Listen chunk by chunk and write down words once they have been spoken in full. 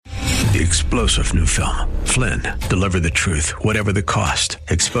The explosive new film, Flynn, deliver the truth, whatever the cost.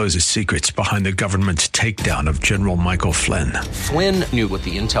 Exposes secrets behind the government's takedown of General Michael Flynn. Flynn knew what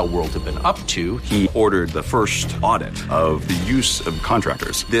the intel world had been up to. He ordered the first audit of the use of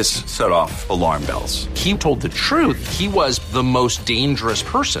contractors. This set off alarm bells. He told the truth. He was the most dangerous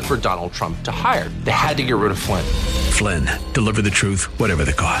person for Donald Trump to hire. They had to get rid of Flynn. Flynn, deliver the truth, whatever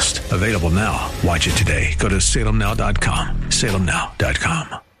the cost. Available now. Watch it today. Go to salemnow.com.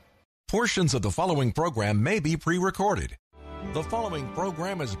 salemnow.com. Portions of the following program may be pre-recorded. The following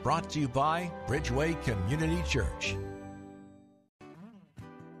program is brought to you by Bridgeway Community Church.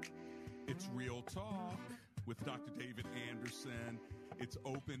 It's Real Talk with Dr. David Anderson. It's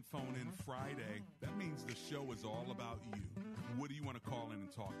Open Phone In Friday. That means the show is all about you. What do you want to call in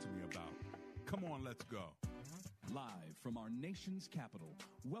and talk to me about? Come on, let's go. Live from our nation's capital,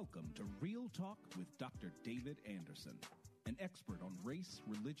 welcome to Real Talk with Dr. David Anderson. An expert on race,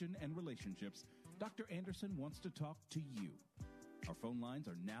 religion, and relationships, Dr. Anderson wants to talk to you. Our phone lines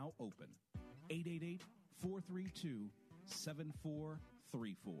are now open.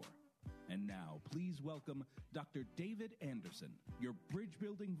 888-432-7434. And now, please welcome Dr. David Anderson, your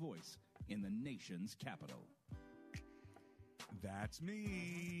bridge-building voice in the nation's capital. That's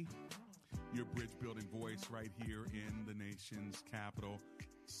me, your bridge-building voice right here in the nation's capital.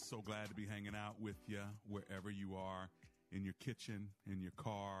 So glad to be hanging out with you wherever you are. In your kitchen, in your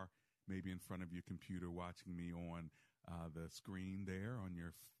car, maybe in front of your computer, watching me on the screen there on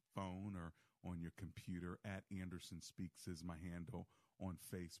your phone or on your computer. At Anderson Speaks is my handle on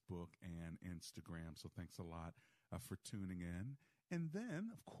Facebook and Instagram. So thanks a lot for tuning in. And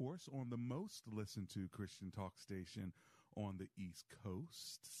then, of course, on the most listened to Christian talk station on the East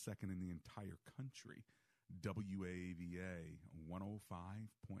Coast, second in the entire country, WAVA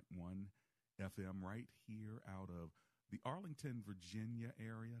 105.1 FM right here out of the Arlington, Virginia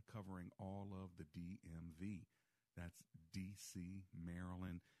area, covering all of the DMV. That's D.C.,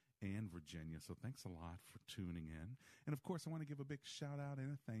 Maryland, and Virginia. So thanks a lot for tuning in. And, of course, I want to give a big shout-out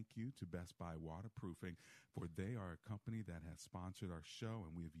and a thank you to Best Buy Waterproofing, for they are a company that has sponsored our show,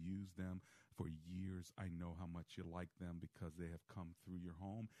 and we have used them for years. I know how much you like them because they have come through your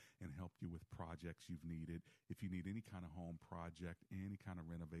home and helped you with projects you've needed. If you need any kind of home project, any kind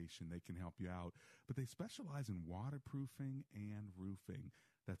of renovation, they can help you out. But they specialize in waterproofing and roofing.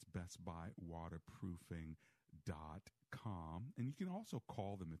 That's bestbuywaterproofing.com. And you can also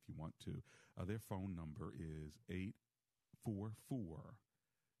call them if you want to. Their phone number is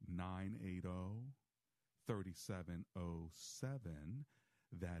 844-980-3707.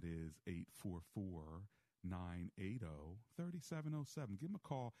 That is 844-980-3707. Give them a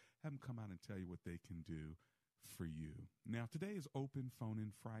call. Have them come out and tell you what they can do for you. Now, today is Open Phone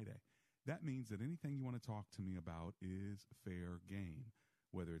In Friday. That means that anything you want to talk to me about is fair game,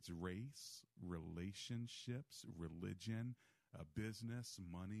 whether it's race, relationships, religion, business,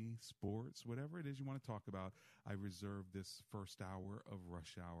 money, sports, whatever it is you want to talk about. I reserve this first hour of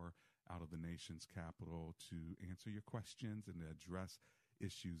rush hour out of the nation's capital to answer your questions and to address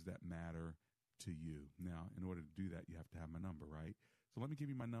issues that matter to you. Now, in order to do that, you have to have my number, right? So let me give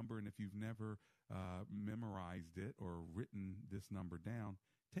you my number, and if you've never memorized it or written this number down,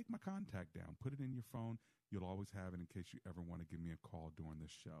 take my contact down. Put it in your phone. You'll always have it in case you ever want to give me a call during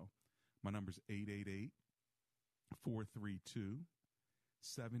this show. My number is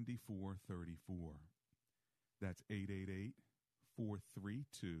 888-432-7434. That's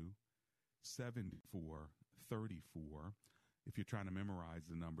 888-432-7434. If you're trying to memorize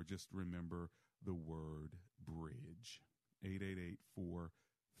the number, just remember the word bridge.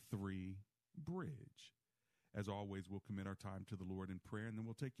 888-43-BRIDGE. As always, we'll commit our time to the Lord in prayer, and then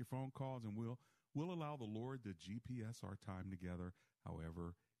we'll take your phone calls, and we'll allow the Lord to GPS our time together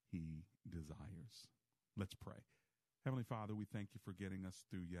however He desires. Let's pray. Heavenly Father, we thank you for getting us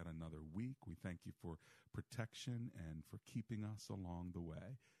through yet another week. We thank you for protection and for keeping us along the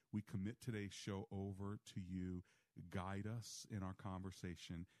way. We commit today's show over to you. Guide us in our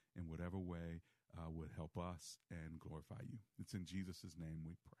conversation in whatever way would help us and glorify you. It's in Jesus' name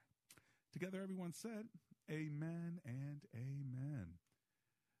we pray. Together, everyone said, amen and amen.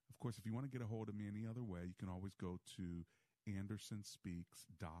 Of course, if you want to get a hold of me any other way, you can always go to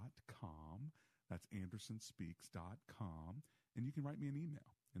andersonspeaks.com. That's andersonspeaks.com. And you can write me an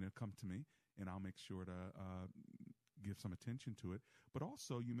email, and it'll come to me, and I'll make sure to give some attention to it. But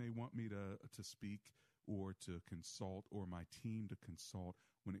also, you may want me to speak or to consult, or my team to consult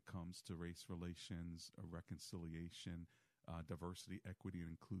when it comes to race relations, reconciliation, diversity, equity, and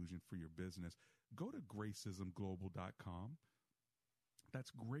inclusion for your business. Go to gracismglobal.com.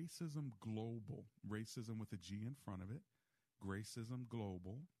 That's Gracism Global, racism with a G in front of it, Gracism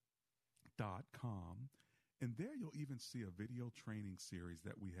Global, And there you'll even see a video training series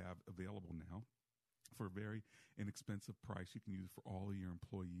that we have available now for a very inexpensive price. You can use it for all of your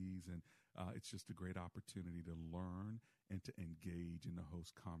employees, and it's just a great opportunity to learn and to engage and to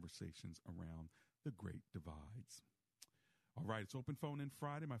host conversations around the great divides. All right, it's Open Phone In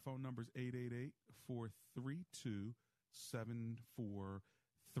Friday. My phone number is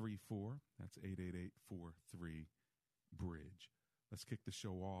 888-432-7434. That's 888-43-BRIDGE. Let's kick the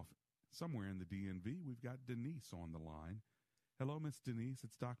show off somewhere in the DMV. We've got Denise on the line. Hello, Miss Denise.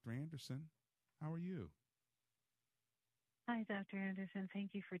 It's Dr. Anderson. How are you? Hi, Dr. Anderson.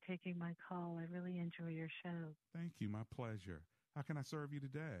 Thank you for taking my call. I really enjoy your show. Thank you. My pleasure. How can I serve you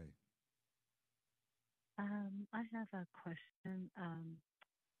today? I have a question.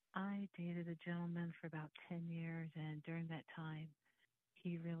 I dated a gentleman for about 10 years, and during that time,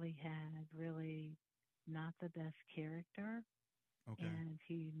 he really had not the best character. Okay. And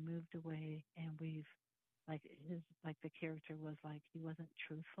he moved away, and the character was like he wasn't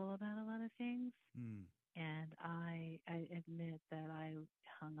truthful about a lot of things. And I admit that I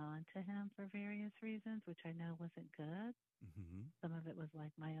hung on to him for various reasons, which I know wasn't good. Mm-hmm. Some of it was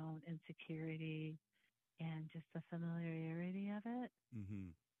like my own insecurity and just the familiarity of it.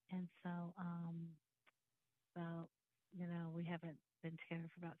 Mm-hmm. And so, we haven't been together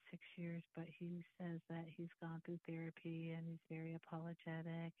for about 6 years, but he says that he's gone through therapy and he's very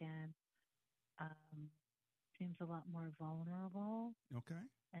apologetic and seems a lot more vulnerable. Okay.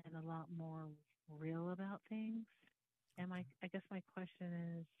 And a lot more real about things. And I guess my question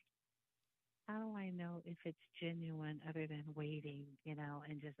is, how do I know if it's genuine other than waiting, and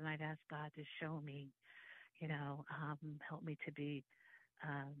I'd ask God to show me, help me to be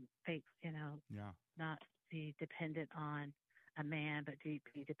fake, not be dependent on a man, but be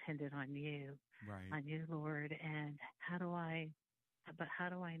dependent on you, right? On you, Lord. And how do I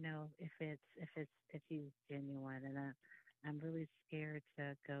know if he's genuine? And I'm really scared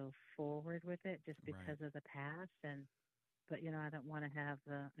to go forward with it just because of the past. But I don't want to have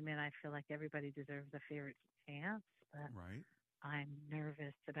I feel like everybody deserves a fair chance, but I'm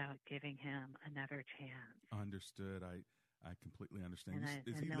nervous about giving him another chance. Understood. I completely understand.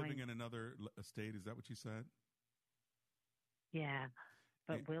 Is he living in another state? Is that what you said? Yeah,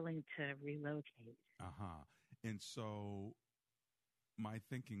 but willing to relocate. Uh-huh. And so my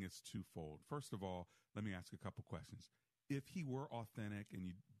thinking is twofold. First of all, let me ask a couple questions. If he were authentic and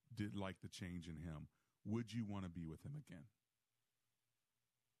you did like the change in him, would you want to be with him again?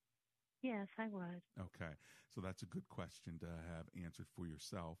 Yes, I would. Okay. So that's a good question to have answered for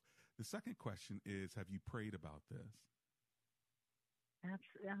yourself. The second question is, have you prayed about this? I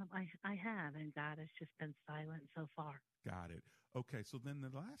have, and God has just been silent so far. Got it. Okay. So then the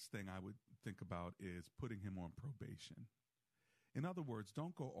last thing I would think about is putting him on probation. In other words,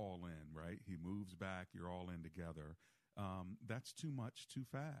 don't go all in, right? He moves back, you're all in together. That's too much, too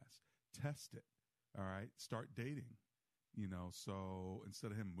fast. Test it. All right. Start dating, so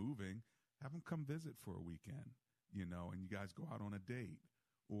instead of him moving, have him come visit for a weekend, and you guys go out on a date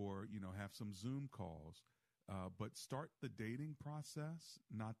or, have some Zoom calls. But start the dating process,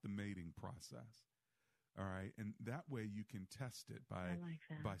 not the mating process. All right. And that way you can test it by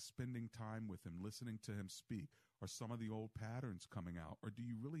spending time with him, listening to him speak. Are some of the old patterns coming out? Or do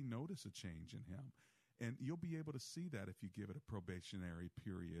you really notice a change in him? And you'll be able to see that if you give it a probationary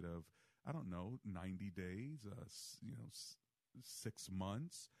period of, 90 days, 6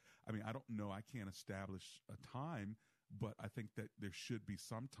 months. I don't know. I can't establish a time, but I think that there should be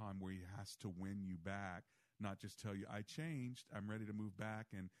some time where he has to win you back, not just tell you, I changed, I'm ready to move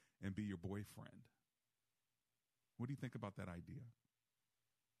back and be your boyfriend. What do you think about that idea?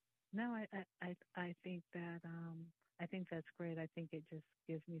 No, I think that I think that's great. I think it just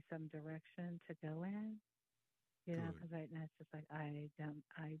gives me some direction to go in. Because right now it's just like I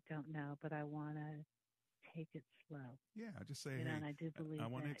don't know, but I want to take it slow. Yeah, just say, and I do believe I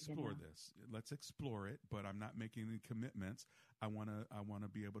want to that, explore this. Let's explore it, but I'm not making any commitments. I want to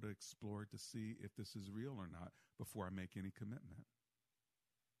be able to explore it to see if this is real or not before I make any commitment.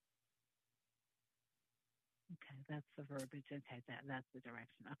 Okay, that's the verbiage. Okay, that's the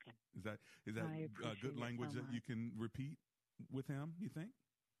direction. Okay. Is that good language so that you can repeat with him, you think?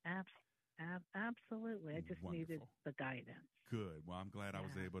 Absolutely. I just Wonderful. needed the guidance. Good. Well, I'm glad I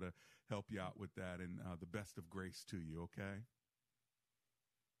was able to help you out with that, and the best of grace to you, okay?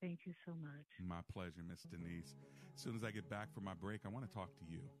 Thank you so much. My pleasure, Miss Denise. As soon as I get back from my break, I want to talk to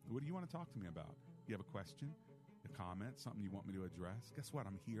you. What do you want to talk to me about? You have a question, a comment, something you want me to address? Guess what?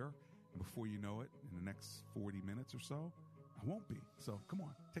 I'm here. And before you know it, in the next 40 minutes or so, I won't be. So come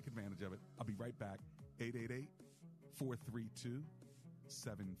on, take advantage of it. I'll be right back.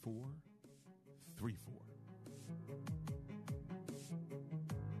 888-432-7434. 834.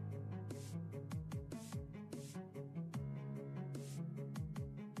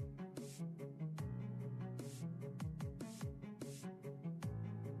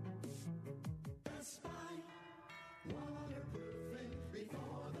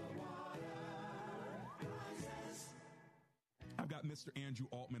 I've got Mr. Andrew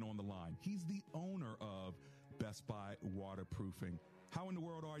Altman on the line. He's the owner of Best Buy Waterproofing. How in the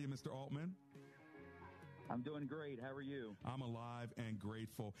world are you, Mr. Altman? I'm doing great. How are you? I'm alive and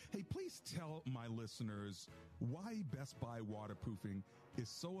grateful. Hey, please tell my listeners why Best Buy Waterproofing is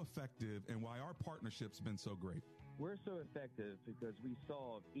so effective and why our partnership's been so great. We're so effective because we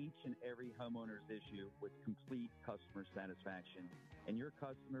solve each and every homeowner's issue with complete customer satisfaction. And your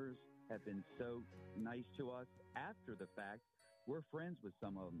customers have been so nice to us after the fact. We're friends with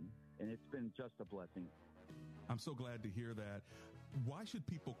some of them, and it's been just a blessing. I'm so glad to hear that. Why should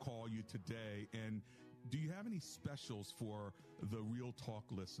people call you today? And do you have any specials for the Real Talk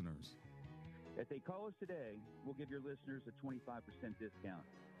listeners? If they call us today, we'll give your listeners a 25% discount.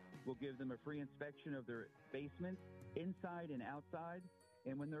 We'll give them a free inspection of their basement, inside and outside.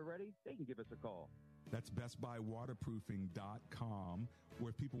 And when they're ready, they can give us a call. That's bestbuywaterproofing.com,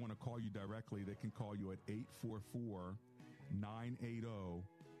 where if people want to call you directly, they can call you at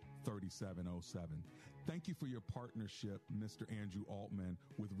 844-980-3707. Thank you for your partnership, Mr. Andrew Altman,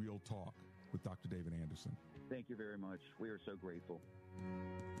 with Real Talk with Dr. David Anderson. Thank you very much. We are so grateful.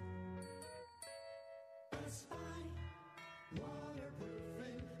 Best Buy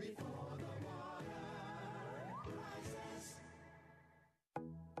Waterproofing before the water rises.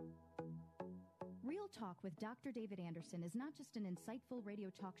 Real Talk with Dr. David Anderson is not just an insightful radio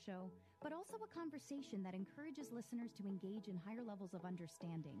talk show, but also a conversation that encourages listeners to engage in higher levels of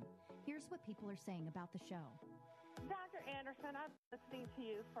understanding. Here's what people are saying about the show. Dr. Anderson, I've been listening to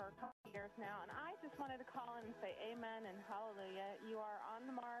you for a couple of years now, and I just wanted to call in and say amen and hallelujah. You are on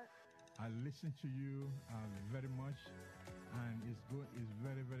the mark. I listen to you very much, and it's good. It's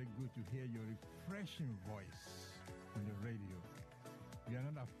very, very good to hear your refreshing voice on the radio. You are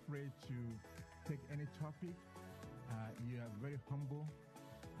not afraid to take any topic. You are very humble,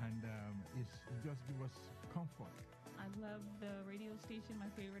 and it just gives us comfort. I love the radio station. My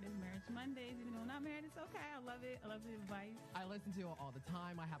favorite is Marriage Mondays. Even though I'm not married, it's okay. I love it. I love the advice. I listen to it all the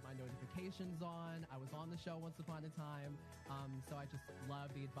time. I have my notifications on. I was on the show once upon a time. So I just love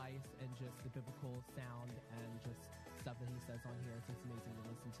the advice and just the biblical sound and just stuff that he says on here. It's just amazing to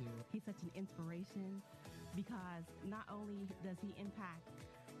listen to. He's such an inspiration because not only does he impact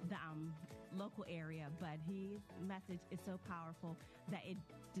the local area, but his message is so powerful that it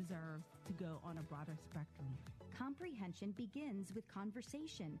deserves to go on a broader spectrum. Comprehension begins with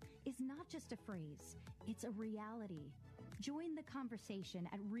conversation. Is not just a phrase, it's a reality. Join the conversation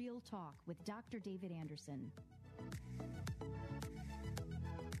at Real Talk with Dr. David Anderson.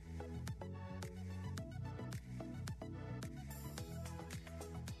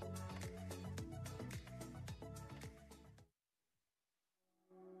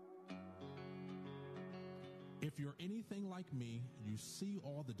 If you're anything like me, you see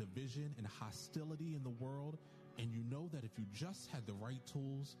all the division and hostility in the world, and you know that if you just had the right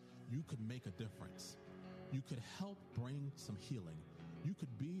tools, you could make a difference. You could help bring some healing. You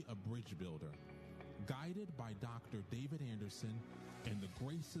could be a bridge builder. Guided by Dr. David Anderson and the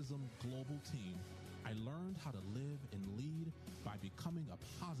Gracism Global team, I learned how to live and lead by becoming a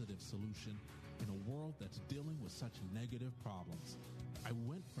positive solution in a world that's dealing with such negative problems. I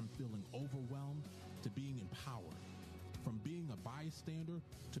went from feeling overwhelmed to being empowered, from being a bystander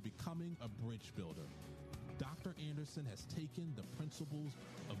to becoming a bridge builder. Dr. Anderson has taken the principles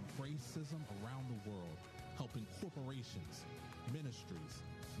of Gracism around the world, helping corporations, ministries,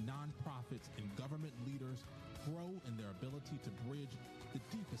 nonprofits, and government leaders grow in their ability to bridge the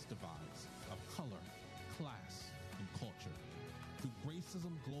deepest divides of color, class, and culture. Through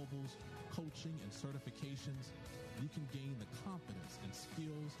Gracism Global's coaching and certifications, you can gain the confidence and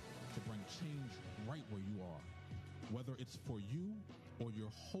skills to bring change right where you are. Whether it's for you or your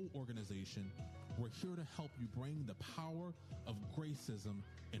whole organization, we're here to help you bring the power of Gracism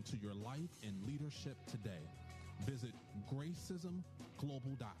into your life and leadership today. Visit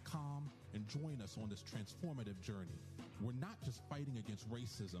gracismglobal.com and join us on this transformative journey. We're not just fighting against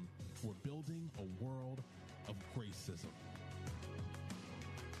racism, we're building a world of Gracism.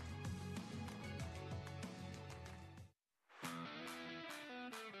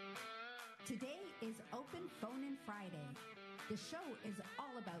 Today is Open Phone In Friday. The show is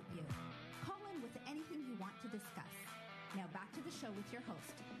all about you. Call in with anything you want to discuss. Now back to the show with your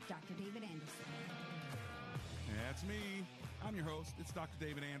host, Dr. David Anderson. That's me. I'm your host. It's Dr.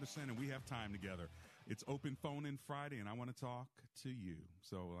 David Anderson, and we have time together. It's Open Phone In Friday, and I want to talk to you.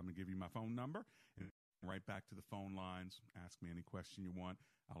 So I'm going to give you my phone number and right back to the phone lines. Ask me any question you want.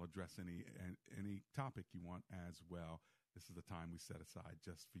 I'll address any topic you want as well. This is the time we set aside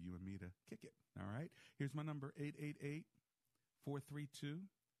just for you and me to kick it. All right. Here's my number,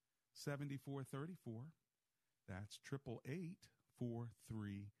 888-432-7434. That's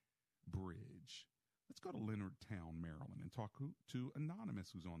 888-43-BRIDGE. Let's go to Leonardtown, Maryland, and talk to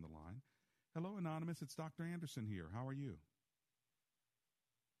Anonymous, who's on the line. Hello, Anonymous. It's Dr. Anderson here. How are you?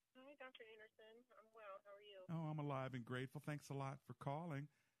 Hi, Dr. Anderson. I'm well. How are you? Oh, I'm alive and grateful. Thanks a lot for calling.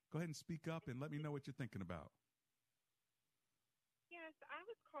 Go ahead and speak up and let me know what you're thinking about. Yes, I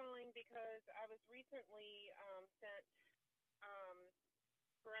was calling because I was recently sent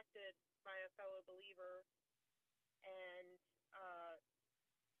corrected by a fellow believer and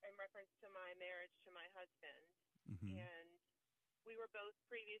in reference to my marriage to my husband. Mm-hmm. And we were both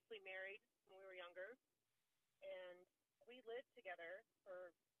previously married when we were younger, and we lived together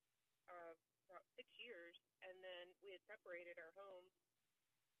for about 6 years, and then we had separated our home,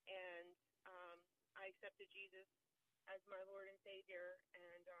 and I accepted Jesus as my Lord and Savior,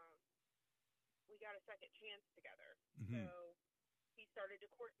 and we got a second chance together. Mm-hmm. So he started to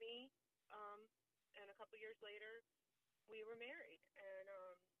court me, and a couple years later, we were married,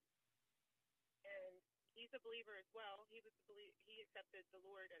 and he's a believer as well. He accepted the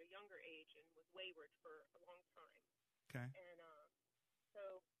Lord at a younger age and was wayward for a long time. Okay. And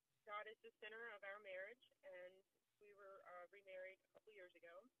so God is the center of our marriage, and we were remarried a couple years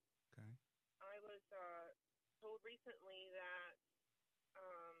ago. Okay. I was told recently that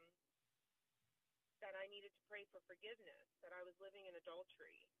that I needed to pray for forgiveness, that I was living in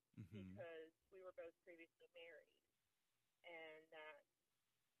adultery Mm-hmm. because we were both previously married, and that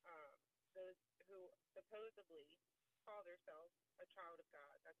those who supposedly call themselves a child of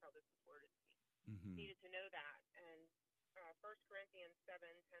God, that's how this is worded to me, Mm-hmm. needed to know that. And 1 Corinthians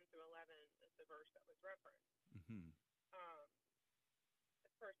 7:10-11 is the verse that was referenced. Mm-hmm.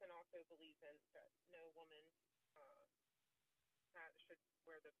 This person also believes in that no woman should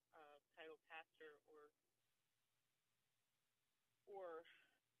wear the title pastor or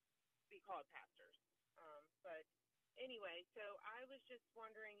be called pastors. But anyway, so I was just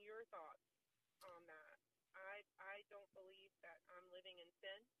wondering your thoughts on that. I don't believe that I'm living in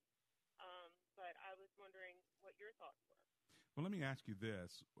sin, but I was wondering what your thoughts were. Well, let me ask you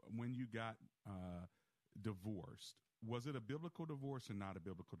this. When you got divorced, was it a biblical divorce or not a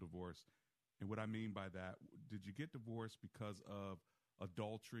biblical divorce? And what I mean by that, did you get divorced because of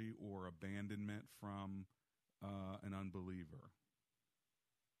adultery or abandonment from an unbeliever?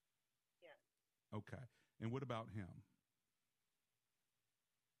 Yes. Okay. And what about him?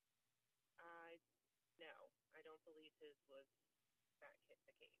 No, I don't believe his was the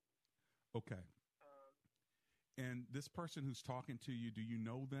case. Okay. And this person who's talking to you, do you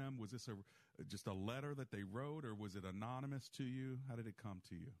know them? Was this just a letter that they wrote, or was it anonymous to you? How did it come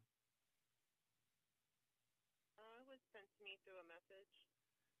to you? It was sent to me through a message,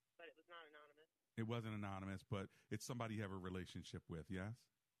 but it was not anonymous. It wasn't anonymous, but it's somebody you have a relationship with, yes?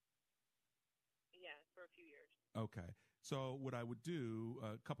 Yeah, for a few years. Okay. So what I would do,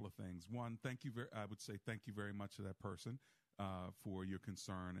 a couple of things. One, I would say thank you very much to that person for your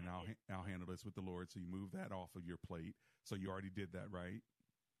concern, and I'll handle this with the Lord. So you move that off of your plate. So you already did that, right?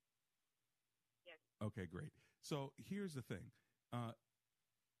 Yes. Okay, great. So here's the thing.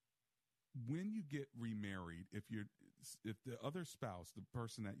 When you get remarried, if the other spouse, the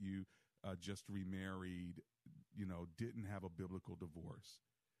person that you just remarried, didn't have a biblical divorce,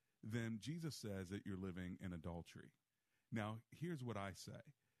 then Jesus says that you're living in adultery. Now, here's what I say.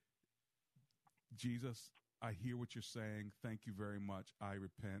 Jesus, I hear what you're saying. Thank you very much. I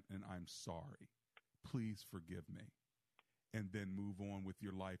repent and I'm sorry. Please forgive me. And then move on with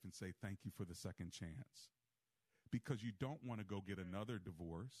your life and say thank you for the second chance. Because you don't want to go get another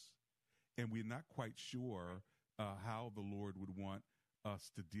divorce. And we're not quite sure how the Lord would want us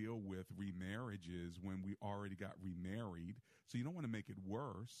to deal with remarriages when we already got remarried. So you don't want to make it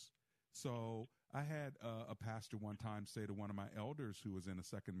worse. So I had a pastor one time say to one of my elders who was in a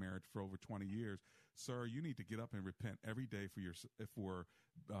second marriage for over 20 years, "Sir, you need to get up and repent every day for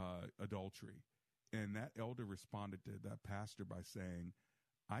adultery." And that elder responded to that pastor by saying,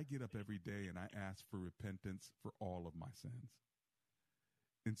 "I get up every day and I ask for repentance for all of my sins."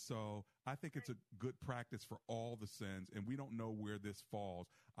 And so I think it's a good practice for all the sins, and we don't know where this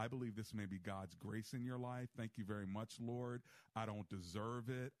falls. I believe this may be God's grace in your life. Thank you very much, Lord. I don't deserve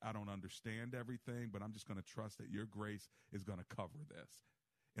it. I don't understand everything, but I'm just going to trust that your grace is going to cover this.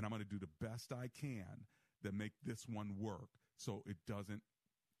 And I'm going to do the best I can to make this one work so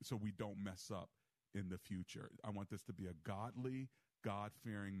we don't mess up in the future. I want this to be a godly,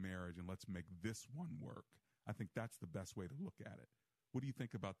 God-fearing marriage, and let's make this one work. I think that's the best way to look at it. What do you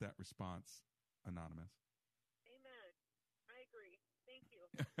think about that response, Anonymous? Amen. I agree. Thank you.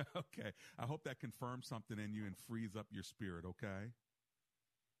 Okay. I hope that confirms something in you and frees up your spirit, okay?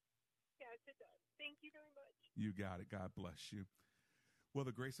 Yes, it does. Thank you very much. You got it. God bless you. Well,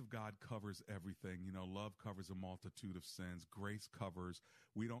 the grace of God covers everything. You know, love covers a multitude of sins. Grace covers.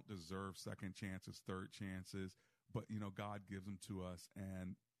 We don't deserve second chances, third chances, but, you know, God gives them to us.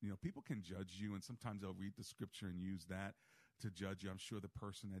 And, you know, people can judge you, and sometimes they'll read the scripture and use that to judge you. I'm sure the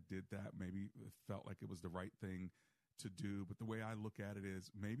person that did that maybe felt like it was the right thing to do. But the way I look at it is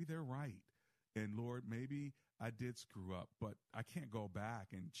maybe they're right. And Lord, maybe I did screw up, but I can't go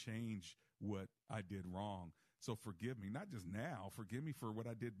back and change what I did wrong. So forgive me, not just now, forgive me for what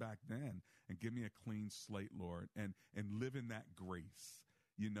I did back then, and give me a clean slate, Lord, and live in that grace,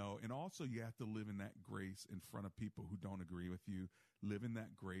 you know. And also you have to live in that grace in front of people who don't agree with you. Live in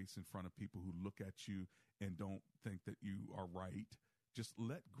that grace in front of people who look at you and don't think that you are right. Just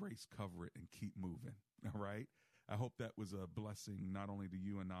let grace cover it and keep moving, all right? I hope that was a blessing not only to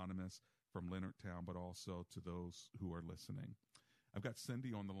you, Anonymous, from Leonardtown, but also to those who are listening. I've got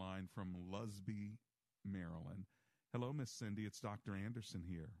Cindy on the line from Lusby, Maryland. Hello, Miss Cindy. It's Dr. Anderson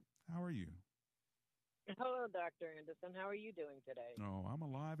here. How are you? Hello, Dr. Anderson. How are you doing today? Oh, I'm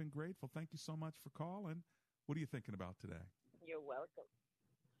alive and grateful. Thank you so much for calling. What are you thinking about today? You're welcome.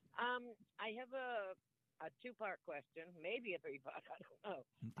 I have a two-part question, maybe a three-part, I don't know.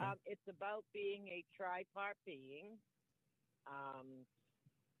 Okay. It's about being a tripart being,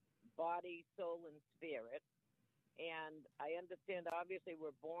 body, soul, and spirit. And I understand, obviously,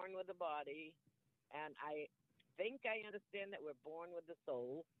 we're born with a body, and I think I understand that we're born with the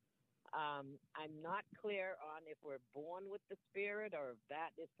soul. I'm not clear on if we're born with the spirit or if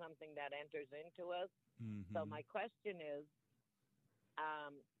that is something that enters into us. Mm-hmm. So my question is,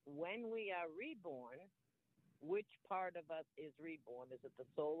 when we are reborn, which part of us is reborn? Is it the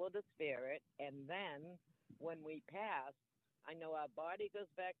soul or the spirit? And then when we pass, I know our body goes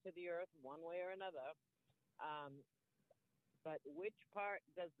back to the earth one way or another. But which part,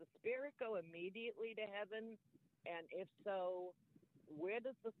 does the spirit go immediately to heaven? And if so, where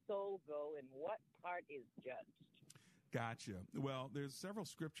does the soul go and what part is judged? Gotcha. Well, there's several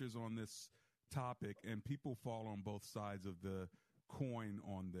scriptures on this topic, and people fall on both sides of the coin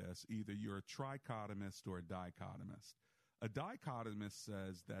on this. Either you're a trichotomist or a dichotomist. A dichotomist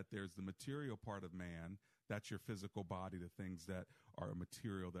says that there's the material part of man, that's your physical body, the things that are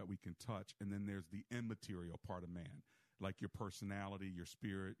material that we can touch, and then there's the immaterial part of man, like your personality, your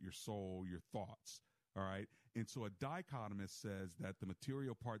spirit, your soul, your thoughts. All right. And so a dichotomist says that the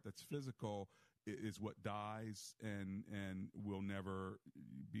material part that's physical is what dies and will never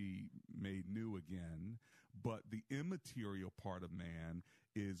be made new again. But the immaterial part of man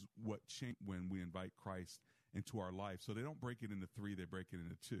is what changed when we invite Christ into our life. So they don't break it into three, they break it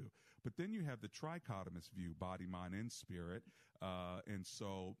into two. But then you have the trichotomist view, body, mind, and spirit. And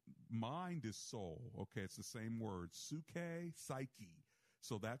so mind is soul. Okay, it's the same word, psyche, psyche.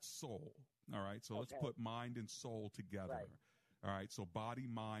 So that's soul. All right, so let's put mind and soul together. Right. All right, so body,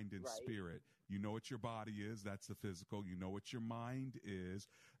 mind, and spirit. You know what your body is, that's the physical. You know what your mind is,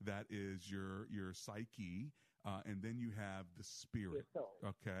 that is your psyche. And then you have the spirit.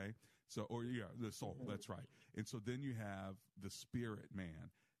 Okay, so, the soul, that's right. And so then you have the spirit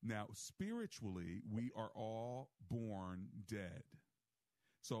man. Now, spiritually, we are all born dead.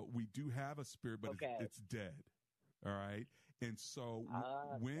 So we do have a spirit, but it's dead. All right. And so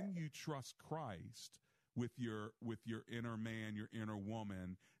when you trust Christ with your inner man, your inner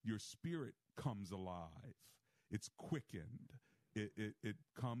woman, your spirit comes alive. It's quickened. It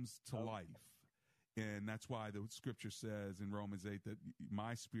comes to life. And that's why the scripture says in Romans 8 that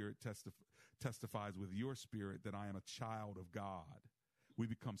my spirit testifies with your spirit that I am a child of God. We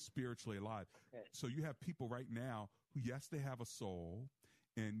become spiritually alive. Okay. So you have people right now who, yes, they have a soul,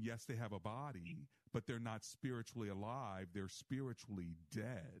 and yes, they have a body, but they're not spiritually alive. They're spiritually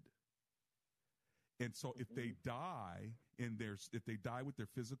dead. And so if they die if they die with their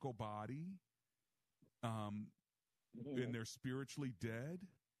physical body, and they're spiritually dead,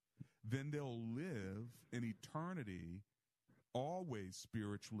 then they'll live in eternity always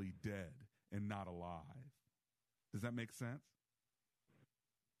spiritually dead and not alive. Does that make sense?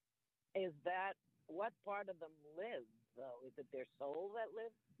 Is that what part of them lives, though? Is it their soul that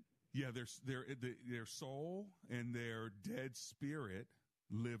lives? Yeah, their soul and their dead spirit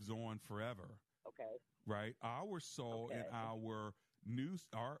lives on forever. Okay. Right? Our soul and our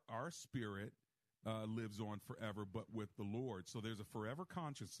spirit lives on forever, but with the Lord. So there's a forever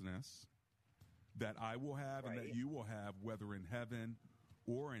consciousness that I will have and that you will have, whether in heaven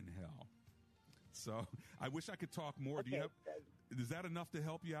or in hell. So I wish I could talk more. Okay. Is that enough to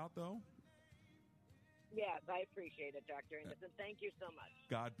help you out, though? Yes, I appreciate it, Dr. Anderson. Thank you so much.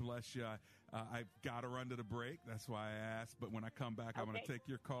 God bless you. I've got to run to the break. That's why I asked. But when I come back, I'm going to take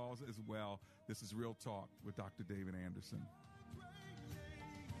your calls as well. This is Real Talk with Dr. David Anderson.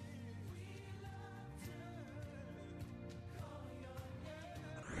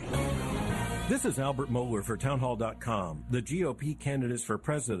 This is Albert Mohler for Townhall.com. The GOP candidates for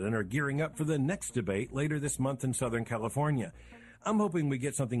president are gearing up for the next debate later this month in Southern California. I'm hoping we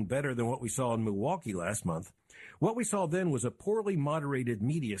get something better than what we saw in Milwaukee last month. What we saw then was a poorly moderated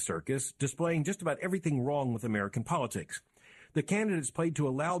media circus displaying just about everything wrong with American politics. The candidates played to a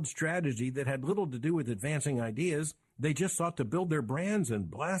loud strategy that had little to do with advancing ideas. They just sought to build their brands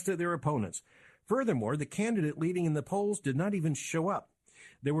and blasted their opponents. Furthermore, the candidate leading in the polls did not even show up.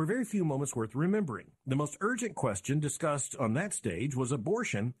 There were very few moments worth remembering. The most urgent question discussed on that stage was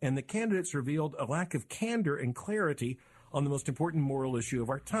abortion, and the candidates revealed a lack of candor and clarity on the most important moral issue of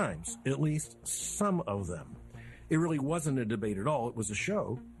our times, at least some of them. It really wasn't a debate at all. It was a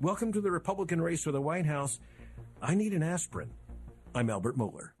show. Welcome to the Republican race for the White House. I need an aspirin. I'm Albert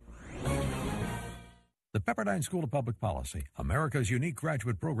Mohler. The Pepperdine School of Public Policy, America's unique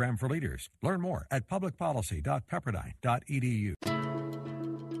graduate program for leaders. Learn more at publicpolicy.pepperdine.edu.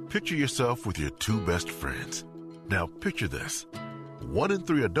 Picture yourself with your two best friends. Now picture this. 1 in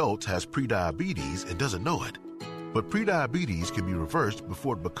 3 adults has prediabetes and doesn't know it. But prediabetes can be reversed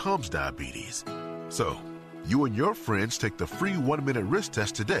before it becomes diabetes. So, you and your friends take the free 1-minute risk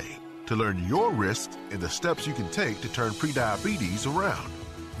test today to learn your risks and the steps you can take to turn prediabetes around.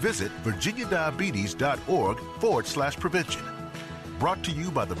 Visit virginiadiabetes.org/prevention. Brought to you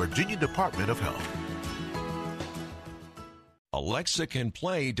by the Virginia Department of Health. Alexa can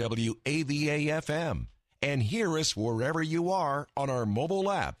play WAVA-FM and hear us wherever you are on our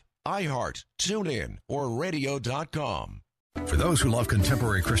mobile app, iHeart, TuneIn, or radio.com. For those who love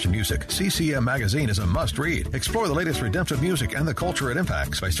contemporary Christian music, CCM Magazine is a must-read. Explore the latest redemptive music and the culture it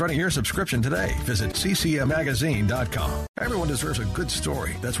impacts by starting your subscription today. Visit ccmmagazine.com. Everyone deserves a good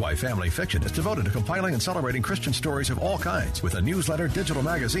story. That's why Family Fiction is devoted to compiling and celebrating Christian stories of all kinds with a newsletter, digital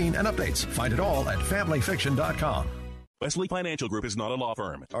magazine, and updates. Find it all at familyfiction.com. Wesley Financial Group is not a law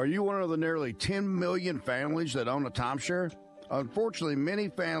firm. Are you one of the nearly 10 million families that own a timeshare? Unfortunately, many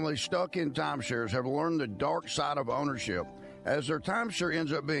families stuck in timeshares have learned the dark side of ownership, as their timeshare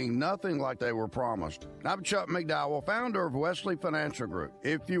ends up being nothing like they were promised. I'm Chuck McDowell, founder of Wesley Financial Group.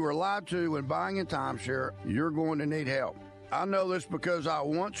 If you were lied to when buying a timeshare, you're going to need help. I know this because I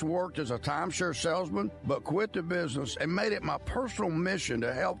once worked as a timeshare salesman, but quit the business and made it my personal mission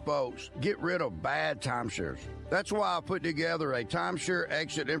to help folks get rid of bad timeshares. That's why I put together a timeshare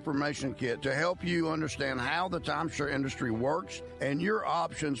exit information kit to help you understand how the timeshare industry works and your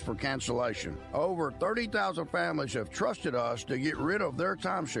options for cancellation. Over 30,000 families have trusted us to get rid of their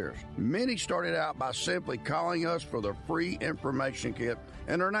timeshares. Many started out by simply calling us for the free information kit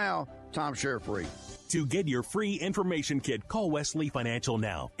and are now timeshare free. To get your free information kit, call Wesley Financial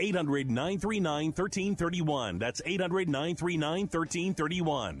now. 800-939-1331. That's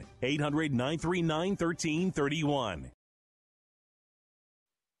 800-939-1331. 800-939-1331.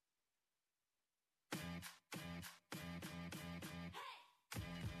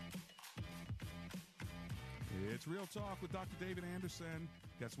 It's Real Talk with Dr. David Anderson.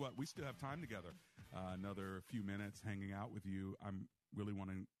 Guess what? We still have time together. Another few minutes hanging out with you. I'm really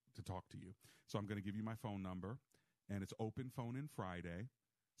wanting to talk to you. So I'm going to give you my phone number, and it's open phone in Friday.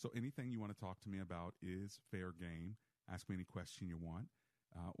 So anything you want to talk to me about is fair game. Ask me any question you want,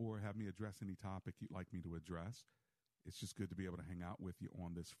 or have me address any topic you'd like me to address. It's just good to be able to hang out with you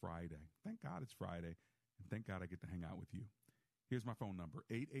on this Friday. Thank God it's Friday, and thank God I get to hang out with you. Here's my phone number,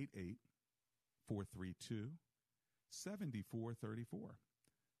 888-432-7434.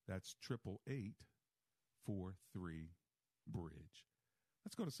 That's 888-43-BRIDGE.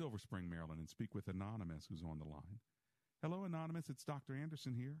 Let's go to Silver Spring, Maryland, and speak with Anonymous, who's on the line. Hello, Anonymous. It's Dr.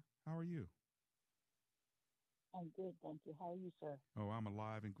 Anderson here. How are you? I'm good, thank you. How are you, sir? Oh, I'm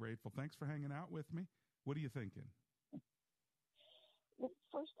alive and grateful. Thanks for hanging out with me. What are you thinking? Well,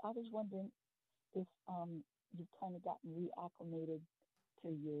 first, I was wondering if you've kind of gotten reacclimated to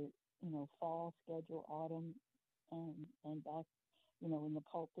your, fall schedule, autumn, and back, in the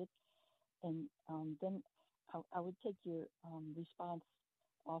pulpit. And then I would take your response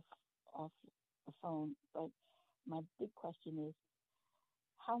off the phone, but my big question is,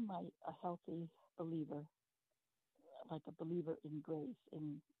 how might a healthy believer, like a believer in grace,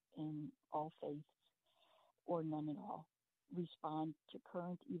 in in all faiths or none at all. Respond to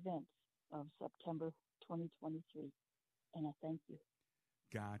current events of September 2023. And I thank you.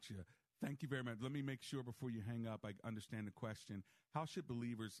 Gotcha. Thank you very much. Let me make sure before you hang up, I understand the question. How should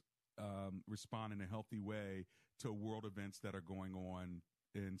believers respond in a healthy way to world events that are going on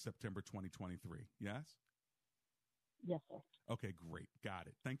in September 2023? Yes? Yes, sir. Okay, great. Got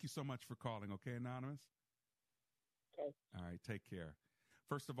it. Thank you so much for calling. Okay, Anonymous? Okay. All right, take care.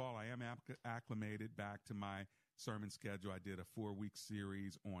 First of all, I am acclimated back to my sermon schedule. I did a 4-week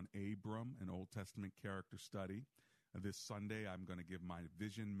series on Abram, an Old Testament character study. This Sunday, I'm going to give my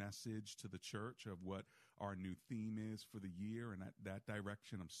vision message to the church of what our new theme is for the year, and that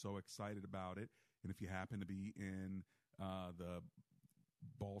direction, I'm so excited about it. And if you happen to be in the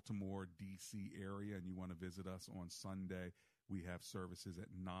Baltimore, D.C. area and you want to visit us on Sunday, we have services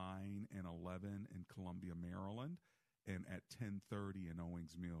at 9 and 11 in Columbia, Maryland, and at 10:30 in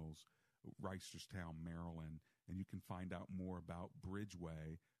Owings Mills, Reisterstown, Maryland. And you can find out more about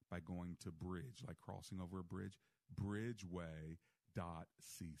Bridgeway by going to Bridge, like crossing over a bridge, bridgeway.cc.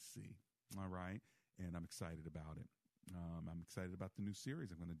 All right? And I'm excited about it. I'm excited about the new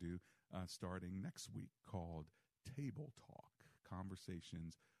series I'm going to do starting next week called Table Talk,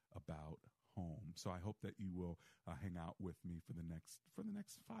 Conversations About Home. So I hope that you will hang out with me for the next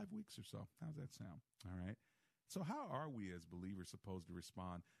 5 weeks or so. How's that sound? All right. So how are we as believers supposed to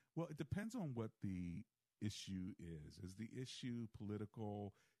respond? Well, it depends on what the issue is. Is the issue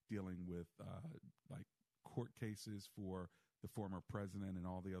political, dealing with like court cases for the former president and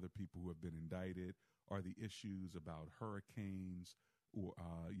all the other people who have been indicted? Are the issues about hurricanes or,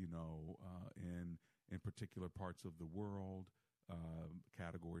 in particular parts of the world?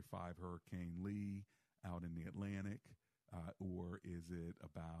 Category 5 Hurricane Lee out in the Atlantic, or is it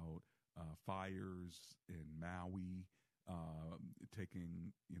about fires in Maui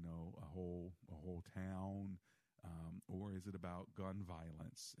taking a whole town, or is it about gun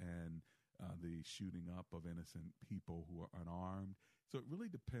violence and the shooting up of innocent people who are unarmed? So it really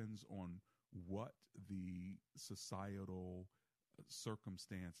depends on what the societal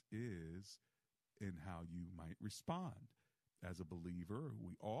circumstance is and how you might respond. As a believer,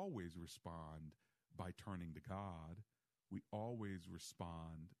 we always respond by turning to God. We always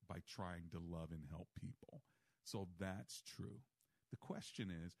respond by trying to love and help people. So that's true. The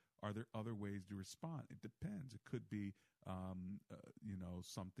question is, are there other ways to respond? It depends. It could be,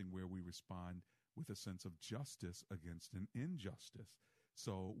 something where we respond with a sense of justice against an injustice.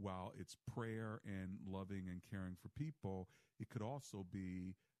 So while it's prayer and loving and caring for people, it could also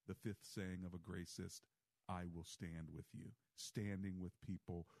be the fifth saying of a gracist, I will stand with you, standing with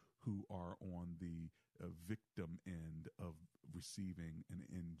people who are on the victim end of receiving an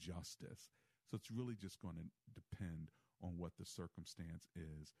injustice. So it's really just going to depend on what the circumstance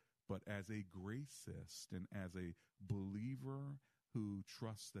is. But as a gracist and as a believer who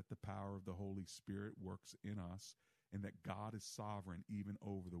trusts that the power of the Holy Spirit works in us and that God is sovereign even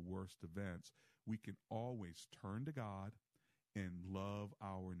over the worst events, we can always turn to God and love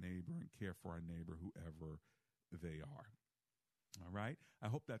our neighbor and care for our neighbor, whoever they are. All right. I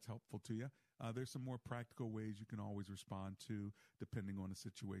hope that's helpful to you. There's some more practical ways you can always respond to, depending on the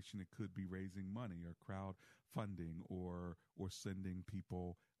situation. It could be raising money or crowdfunding or sending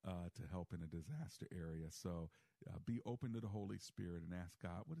people to help in a disaster area. So be open to the Holy Spirit and ask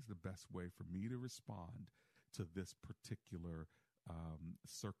God, what is the best way for me to respond to this particular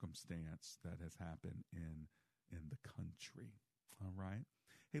circumstance that has happened in the country? All right.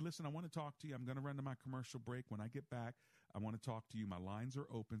 Hey, listen, I want to talk to you. I'm going to run to my commercial break. When I get back, I want to talk to you. My lines are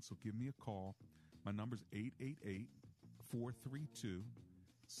open, so give me a call. My number is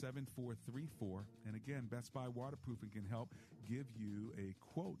 888-432-7434. And again, Best Buy Waterproofing can help give you a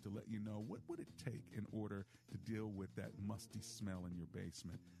quote to let you know what would it take in order to deal with that musty smell in your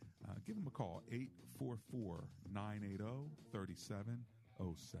basement. Give them a call,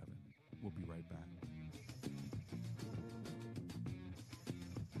 844-980-3707. We'll be right back.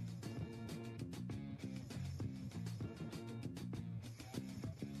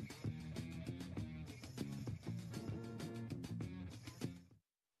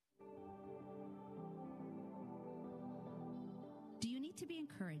 To be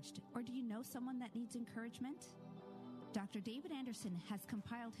encouraged, or do you know someone that needs encouragement? Dr. David Anderson has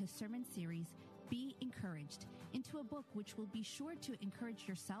compiled his sermon series, Be Encouraged, into a book which will be sure to encourage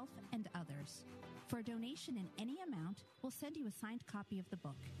yourself and others. For a donation in any amount, we'll send you a signed copy of the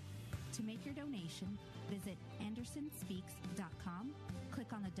book. To make your donation, visit andersonspeaks.com,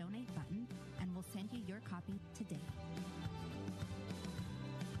 click on the donate button, and we'll send you your copy today.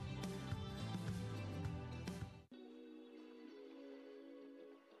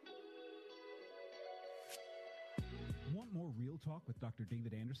 Want more Real Talk with Dr.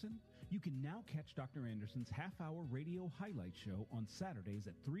 David Anderson? You can now catch Dr. Anderson's half-hour radio highlight show on Saturdays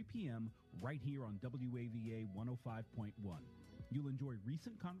at 3 p.m. right here on WAVA 105.1. You'll enjoy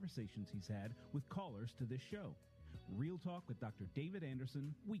recent conversations he's had with callers to this show. Real Talk with Dr. David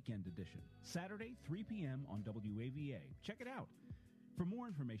Anderson, Weekend Edition. Saturday, 3 p.m. on WAVA. Check it out. For more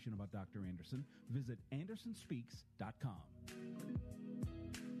information about Dr. Anderson, visit andersonspeaks.com.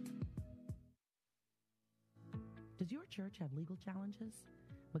 Does your church have legal challenges?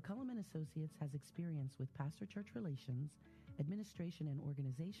 McCullum & Associates has experience with pastor-church relations, administration and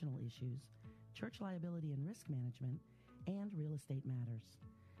organizational issues, church liability and risk management, and real estate matters.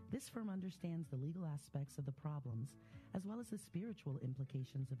 This firm understands the legal aspects of the problems as well as the spiritual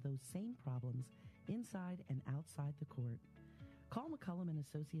implications of those same problems inside and outside the court. Call McCullum &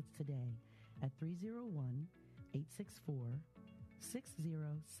 Associates today at 301-864-6070.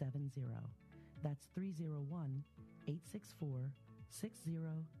 That's 301-864-6070.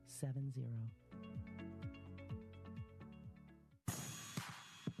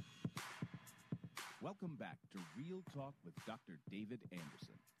 Welcome back to Real Talk with Dr. David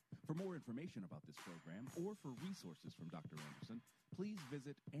Anderson. For more information about this program or for resources from Dr. Anderson, please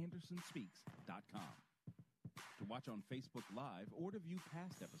visit andersonspeaks.com. To watch on Facebook Live or to view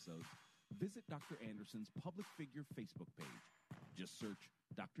past episodes, visit Dr. Anderson's public figure Facebook page. Just search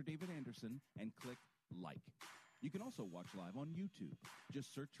Dr. David Anderson and click like. You can also watch live on YouTube.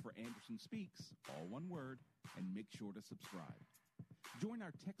 Just search for Anderson Speaks, all one word, and make sure to subscribe. Join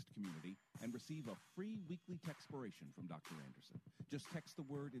our text community and receive a free weekly textpiration from Dr. Anderson. Just text the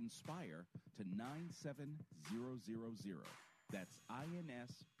word INSPIRE to 97000. That's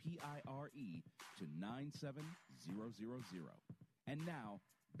INSPIRE to 97000. And now,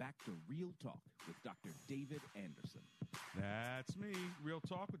 back to Real Talk with Dr. David Anderson. That's me, Real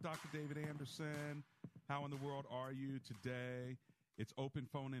Talk with Dr. David Anderson. How in the world are you today? It's Open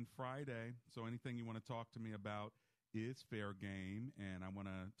Phone In Friday, so anything you want to talk to me about is fair game, and I want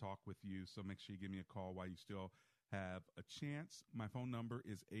to talk with you, so make sure you give me a call while you still have a chance. My phone number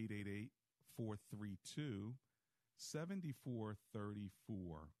is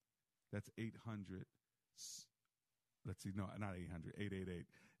 888-432-7434. That's 800. Let's see, no, not 800, 888.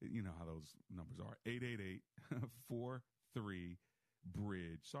 You know how those numbers are.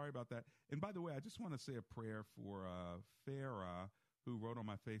 888-43-BRIDGE. Sorry about that. And by the way, I just want to say a prayer for Farah, who wrote on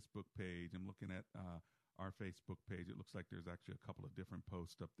my Facebook page. I'm looking at our Facebook page. It looks like there's actually a couple of different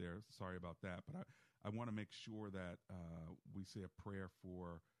posts up there. Sorry about that. But I want to make sure that we say a prayer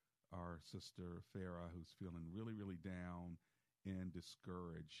for our sister Farah, who's feeling really, really down and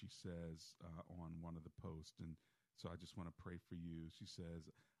discouraged, she says on one of the posts. And so I just want to pray for you. She says,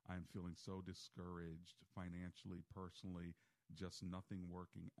 I'm feeling so discouraged financially, personally, just nothing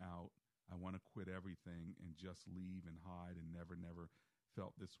working out. I want to quit everything and just leave and hide, and never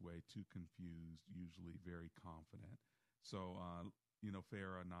felt this way, too confused, usually very confident. So,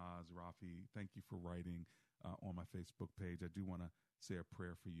 Farah, Naz, Rafi, thank you for writing on my Facebook page. I do want to say a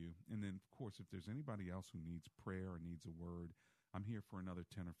prayer for you. And then, of course, if there's anybody else who needs prayer or needs a word, I'm here for another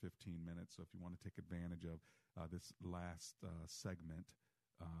 10 or 15 minutes. So if you want to take advantage of this last segment,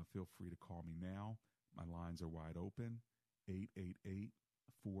 feel free to call me now. My lines are wide open,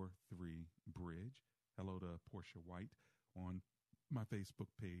 888-43-BRIDGE. Hello to Portia White on my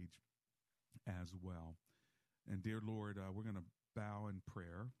Facebook page as well. And dear Lord, we're going to bow in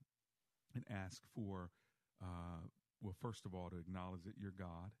prayer and ask for, first of all, to acknowledge that you're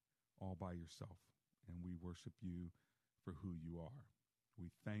God all by yourself, and we worship you for who you are. We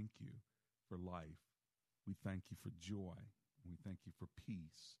thank you for life. We thank you for joy. We thank you for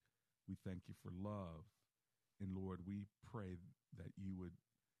peace. We thank you for love. And Lord, we pray that you would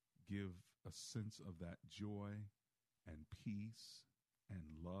give a sense of that joy and peace and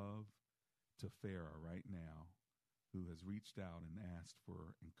love to Farah right now, who has reached out and asked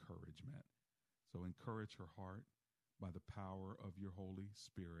for encouragement. So encourage her heart by the power of your Holy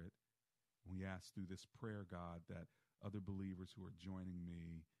Spirit. We ask through this prayer, God, that other believers who are joining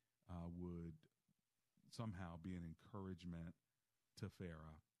me would somehow be an encouragement to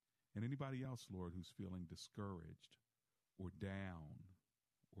Farah. And anybody else, Lord, who's feeling discouraged or down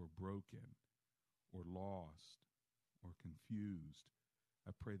or broken or lost or confused,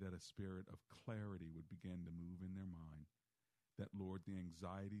 I pray that a spirit of clarity would begin to move in their mind, that, Lord, the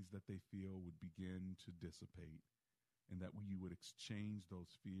anxieties that they feel would begin to dissipate, and that you would exchange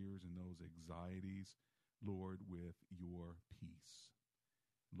those fears and those anxieties, Lord, with your peace.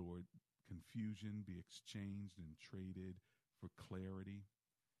 Lord, confusion be exchanged and traded for clarity,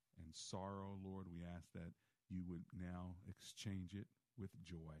 and sorrow, Lord, we ask that you would now exchange it with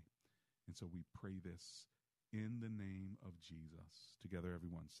joy. And so we pray this in the name of Jesus. Together,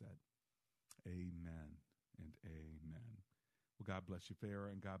 everyone said, amen and amen. Well, God bless you,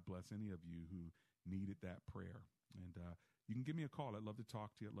 Farah, and God bless any of you who needed that prayer. And you can give me a call. I'd love to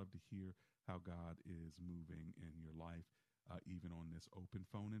talk to you. I'd love to hear how God is moving in your life, even on this open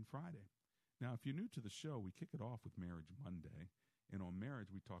phone in Friday. Now, if you're new to the show, we kick it off with Marriage Monday. And on marriage,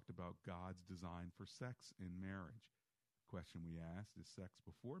 we talked about God's design for sex in marriage. The question we asked, is sex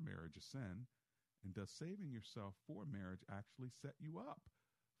before marriage a sin? And does saving yourself for marriage actually set you up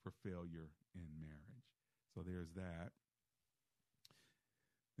for failure in marriage? So there's that.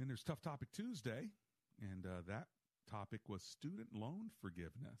 Then there's Tough Topic Tuesday, and that topic was student loan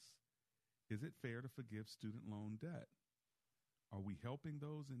forgiveness. Is it fair to forgive student loan debt? Are we helping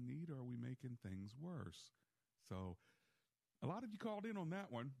those in need, or are we making things worse? So a lot of you called in on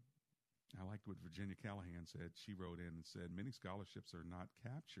that one. I liked what Virginia Callahan said. She wrote in and said, many scholarships are not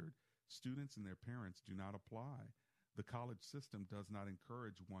captured. Students and their parents do not apply. The college system does not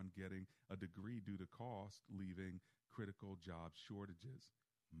encourage one getting a degree due to cost, leaving critical job shortages.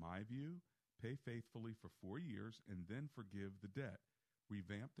 My view, pay faithfully for 4 years and then forgive the debt.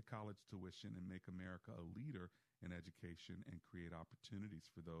 Revamp the college tuition and make America a leader in education and create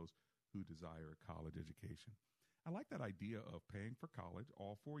opportunities for those who desire a college education. I like that idea of paying for college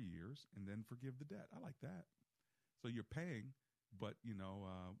all 4 years and then forgive the debt. I like that. So you're paying, but,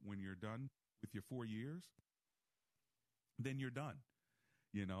 when you're done with your 4 years, then you're done.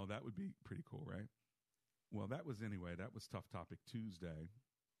 That would be pretty cool, right? Well, that was Tough Topic Tuesday.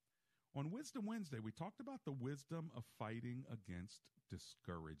 On Wisdom Wednesday, we talked about the wisdom of fighting against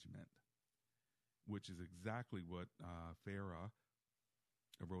discouragement, which is exactly what Farah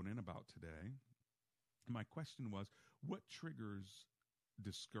wrote in about today. My question was, what triggers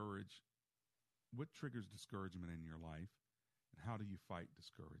discouragement in your life, and how do you fight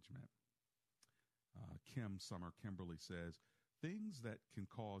discouragement? Kim Summer Kimberly says, things that can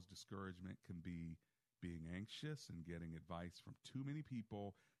cause discouragement can be being anxious and getting advice from too many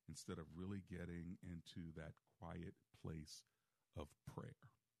people instead of really getting into that quiet place of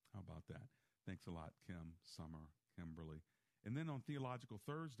prayer. How about that? Thanks a lot, Kim Summer Kimberly. And then on Theological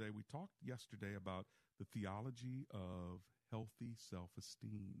Thursday, we talked yesterday about the theology of healthy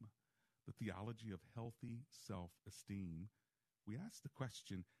self-esteem. The theology of healthy self-esteem. We asked the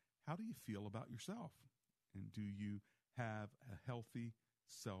question, how do you feel about yourself? And do you have a healthy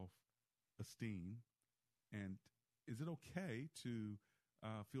self-esteem? And is it okay to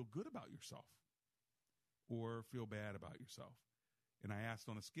feel good about yourself or feel bad about yourself? And I asked,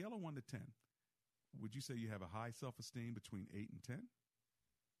 on a scale of 1 to 10, would you say you have a high self-esteem between 8 and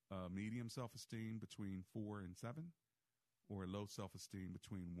 10, medium self-esteem between 4 and 7, or a low self-esteem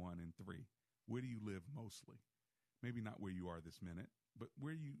between 1 and 3? Where do you live mostly? Maybe not where you are this minute, but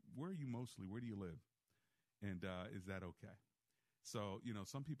where are you mostly? Where do you live? And is that okay? So,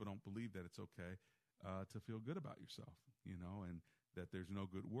 some people don't believe that it's okay to feel good about yourself, and that there's no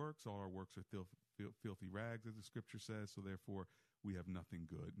good works. All our works are filthy rags, as the scripture says. So therefore, we have nothing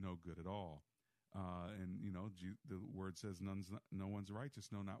good, no good at all. And the word says no one's righteous,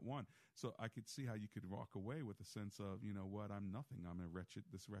 no, not one. So I could see how you could walk away with a sense of, I'm nothing. I'm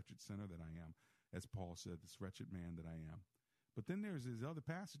this wretched sinner that I am. As Paul said, this wretched man that I am. But then there's these other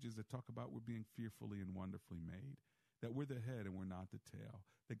passages that talk about we're being fearfully and wonderfully made, that we're the head and we're not the tail,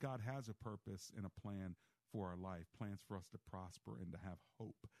 that God has a purpose and a plan for our life, plans for us to prosper and to have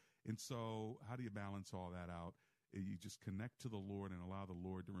hope. And so how do you balance all that out? You just connect to the Lord and allow the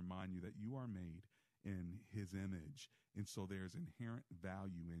Lord to remind you that you are made in his image. And so there's inherent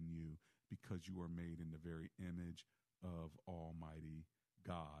value in you because you are made in the very image of Almighty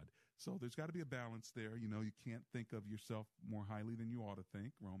God. So there's got to be a balance there. You can't think of yourself more highly than you ought to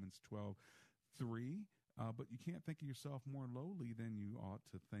think, Romans 12:3. But you can't think of yourself more lowly than you ought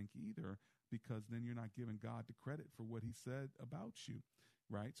to think either, because then you're not giving God the credit for what he said about you,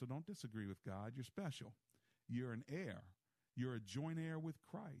 right? So don't disagree with God. You're special. You're an heir. You're a joint heir with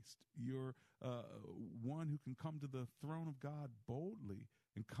Christ. You're one who can come to the throne of God boldly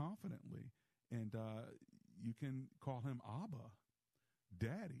and confidently. And you can call him Abba,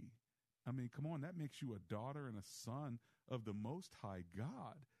 Daddy. I mean, come on, that makes you a daughter and a son of the Most High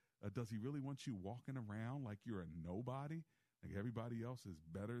God. Does he really want you walking around like you're a nobody, like everybody else is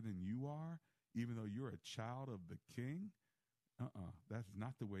better than you are, even though you're a child of the King? That's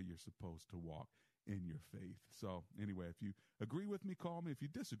not the way you're supposed to walk in your faith. So anyway, if you agree with me, call me. If you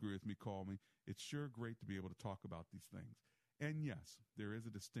disagree with me, call me. It's sure great to be able to talk about these things. And yes, there is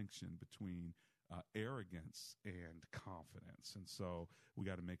a distinction between arrogance and confidence. And so we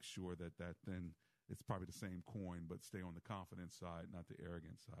got to make sure that then it's probably the same coin, but stay on the confidence side, not the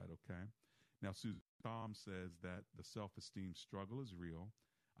arrogant side, okay? Now, Susan Tom says that the self-esteem struggle is real.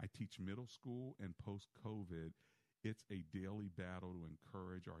 I teach middle school, and post-COVID, it's a daily battle to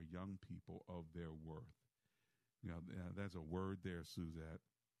encourage our young people of their worth. There's a word there, Suzette,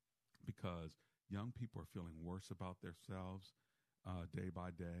 because young people are feeling worse about themselves day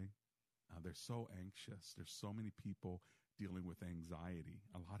by day. They're so anxious. There's so many people dealing with anxiety,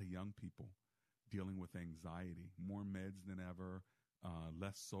 a lot of young people dealing with anxiety, more meds than ever,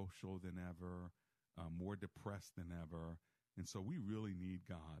 less social than ever, more depressed than ever. And so we really need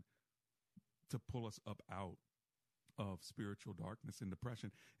God to pull us up out of spiritual darkness and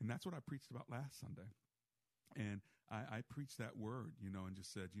depression. And that's what I preached about last Sunday. And I preached that word, and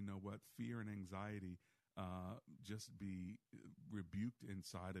just said, you know what, fear and anxiety just be rebuked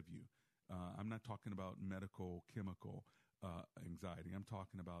inside of you. I'm not talking about medical, chemical anxiety. I'm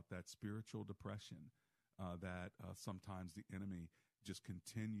talking about that spiritual depression that sometimes the enemy just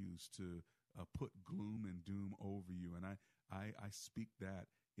continues to put gloom and doom over you. And I speak that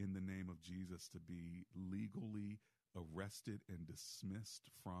in the name of Jesus to be legally arrested and dismissed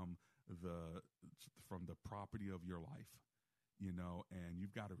from the property of your life, and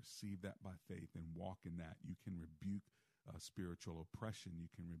you've got to receive that by faith and walk in that. You can rebuke spiritual oppression. You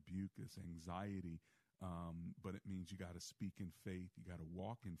can rebuke this anxiety, but it means you got to speak in faith. You got to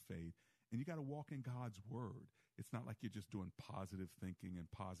walk in faith, and you got to walk in God's word. It's not like you're just doing positive thinking and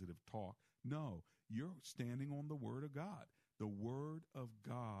positive talk. No, you're standing on the word of God. The word of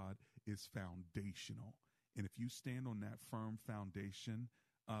God is foundational. And if you stand on that firm foundation,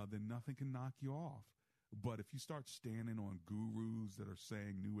 then nothing can knock you off. But if you start standing on gurus that are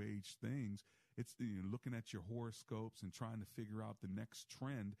saying new age things, it's looking at your horoscopes and trying to figure out the next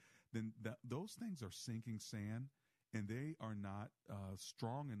trend, then those things are sinking sand, and they are not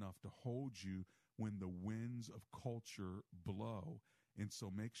strong enough to hold you when the winds of culture blow. And so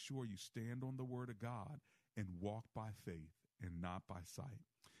make sure you stand on the word of God and walk by faith and not by sight.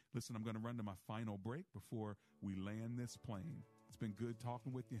 Listen, I'm going to run to my final break before we land this plane. It's been good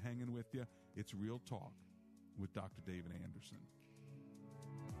talking with you, hanging with you. It's Real Talk with Dr. David Anderson.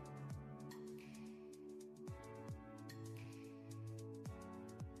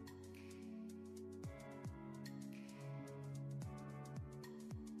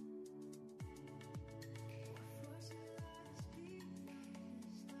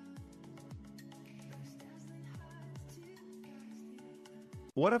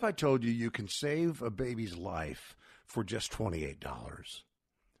 What if I told you can save a baby's life for just $28?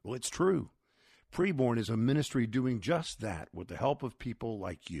 Well, it's true. Preborn is a ministry doing just that with the help of people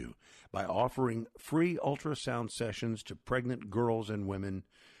like you by offering free ultrasound sessions to pregnant girls and women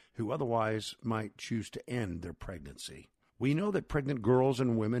who otherwise might choose to end their pregnancy. We know that pregnant girls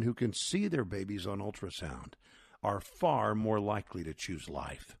and women who can see their babies on ultrasound are far more likely to choose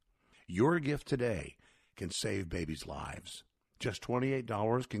life. Your gift today can save babies' lives. Just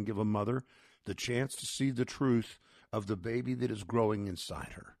 $28 can give a mother the chance to see the truth of the baby that is growing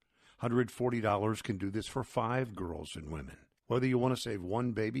inside her. $140 can do this for 5 girls and women. Whether you want to save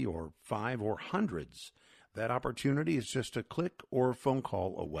one baby or 5 or hundreds, that opportunity is just a click or a phone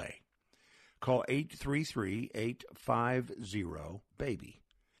call away. Call 833-850-BABY.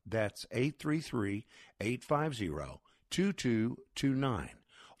 That's 833-850-2229.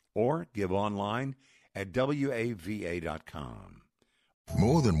 Or give online at WAVA.com.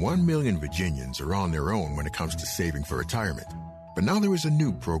 More than 1 million Virginians are on their own when it comes to saving for retirement. But now there is a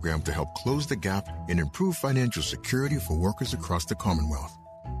new program to help close the gap and improve financial security for workers across the Commonwealth.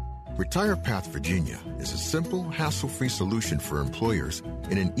 Retire Path Virginia is a simple, hassle-free solution for employers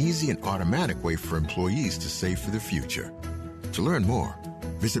and an easy and automatic way for employees to save for the future. To learn more,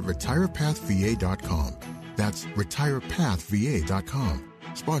 visit retirepathva.com. That's retirepathva.com.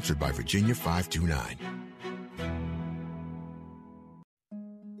 Sponsored by Virginia 529.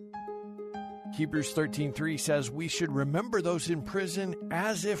 Hebrews 13:3 says we should remember those in prison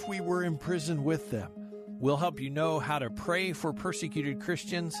as if we were in prison with them. We'll help you know how to pray for persecuted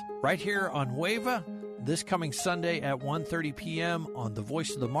Christians right here on WAVA this coming Sunday at 1:30 p.m. on the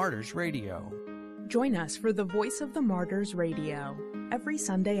Voice of the Martyrs Radio. Join us for the Voice of the Martyrs Radio every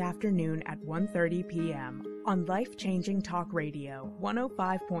Sunday afternoon at 1:30 p.m. on Life-Changing Talk Radio,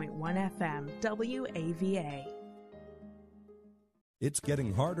 105.1 FM, WAVA. It's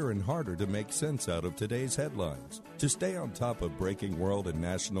getting harder and harder to make sense out of today's headlines. To stay on top of breaking world and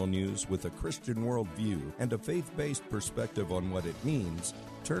national news with a Christian worldview and a faith-based perspective on what it means,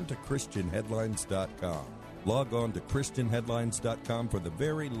 turn to ChristianHeadlines.com. Log on to ChristianHeadlines.com for the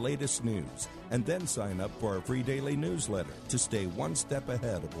very latest news, and then sign up for our free daily newsletter to stay one step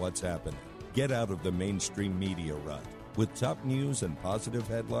ahead of what's happening. Get out of the mainstream media rut. with top news and positive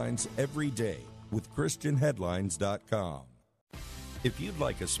headlines every day with ChristianHeadlines.com. If you'd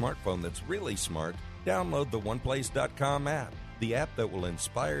like a smartphone that's really smart, download the OnePlace.com app, the app that will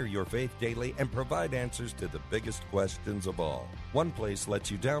inspire your faith daily and provide answers to the biggest questions of all. OnePlace lets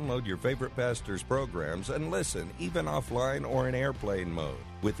you download your favorite pastor's programs and listen even offline or in airplane mode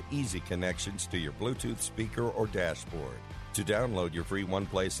with easy connections to your Bluetooth speaker or dashboard. To download your free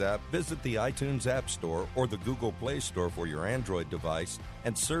OnePlace app, visit the iTunes App Store or the Google Play Store for your Android device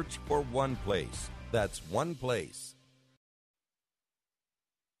and search for OnePlace. That's OnePlace.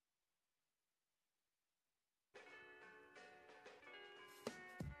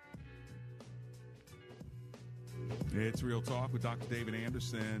 It's Real Talk with Dr. David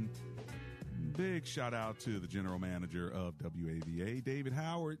Anderson. Big shout out to the general manager of WAVA, David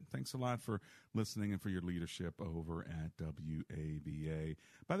Howard. Thanks a lot for listening and for your leadership over at WAVA.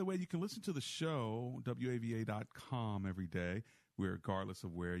 By the way, you can listen to the show, WAVA.com, every day, regardless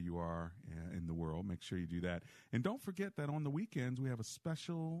of where you are in the world. Make sure you do that. And don't forget that on the weekends, we have a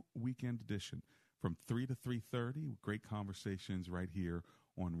special weekend edition from 3 to 3:30. Great conversations right here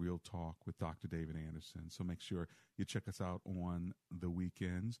on Real Talk with Dr. David Anderson. So make sure you check us out on the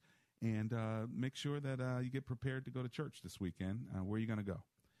weekends. And make sure that you get prepared to go to church this weekend. Where are you going to go?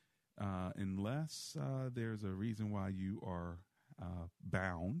 Unless there's a reason why you are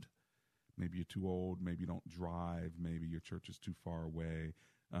bound. Maybe you're too old. Maybe you don't drive. Maybe your church is too far away.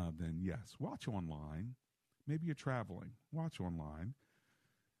 Then, yes, watch online. Maybe you're traveling. Watch online.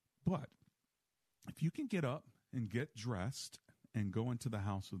 But if you can get up and get dressed and go into the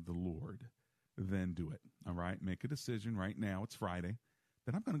house of the Lord, then do it. All right? Make a decision right now. It's Friday.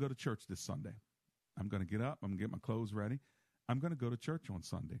 That I'm going to go to church this Sunday. I'm going to get up. I'm going to get my clothes ready. I'm going to go to church on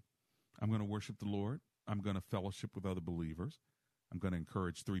Sunday. I'm going to worship the Lord. I'm going to fellowship with other believers. I'm going to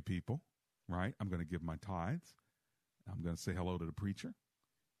encourage 3 people, right? I'm going to give my tithes. I'm going to say hello to the preacher,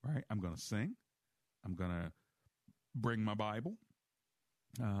 right? I'm going to sing. I'm going to bring my Bible,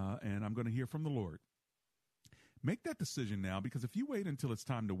 and I'm going to hear from the Lord. Make that decision now, because if you wait until it's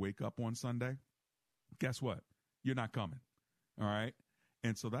time to wake up on Sunday, guess what? You're not coming, all right?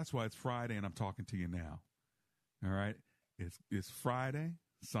 And so that's why it's Friday, and I'm talking to you now. All right? It's Friday.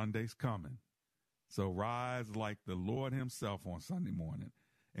 Sunday's coming. So rise like the Lord himself on Sunday morning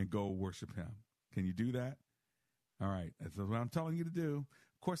and go worship him. Can you do that? All right. That's what I'm telling you to do.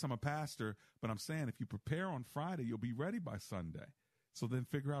 Of course, I'm a pastor, but I'm saying if you prepare on Friday, you'll be ready by Sunday. So then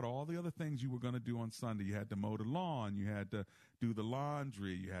figure out all the other things you were going to do on Sunday. You had to mow the lawn. You had to do the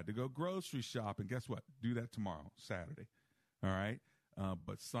laundry. You had to go grocery shopping. Guess what? Do that tomorrow, Saturday. All right?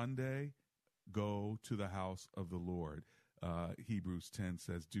 But Sunday, go to the house of the Lord. Hebrews 10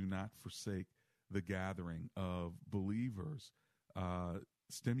 says, do not forsake the gathering of believers,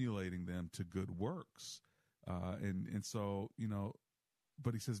 stimulating them to good works. And so,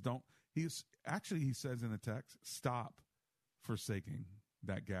 but he says, he says in the text, stop forsaking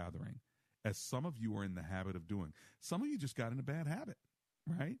that gathering, as some of you are in the habit of doing. Some of you just got in a bad habit,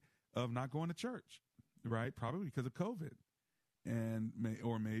 right, of not going to church, right, probably because of COVID.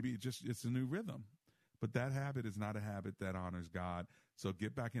 Or maybe it's a new rhythm, but that habit is not a habit that honors God. So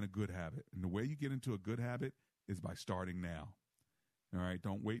get back in a good habit. And the way you get into a good habit is by starting now. All right.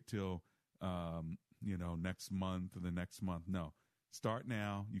 Don't wait till, next month or the next month. No, start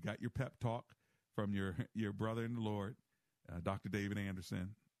now. You got your pep talk from your brother in the Lord, Dr. David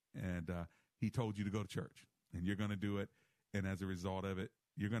Anderson. And, he told you to go to church, and you're going to do it. And as a result of it,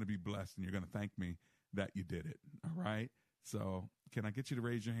 you're going to be blessed, and you're going to thank me that you did it. All right. So can I get you to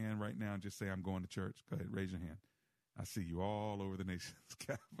raise your hand right now and just say, I'm going to church? Go ahead, raise your hand. I see you all over the nation's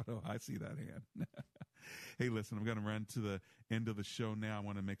capital. I see that hand. Hey, listen, I'm going to run to the end of the show now. I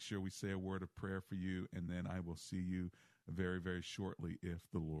want to make sure we say a word of prayer for you, and then I will see you very, very shortly if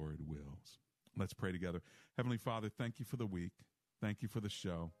the Lord wills. Let's pray together. Heavenly Father, thank you for the week. Thank you for the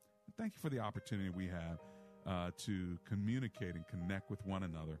show. Thank you for the opportunity we have to communicate and connect with one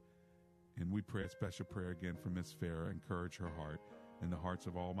another. And we pray a special prayer again for Miss Farah. Encourage her heart and the hearts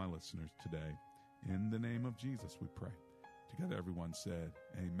of all my listeners today. In the name of Jesus, we pray. Together, everyone said,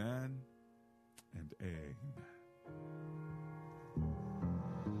 amen and amen.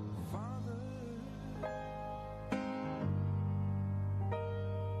 Father,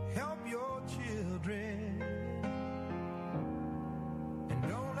 help your children, and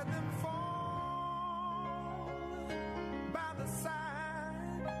don't let them fall by the side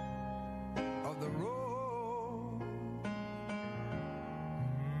of the road,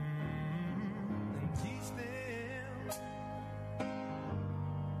 and teach them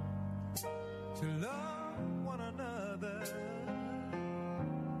to love one another,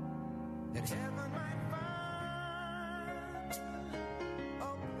 that heaven might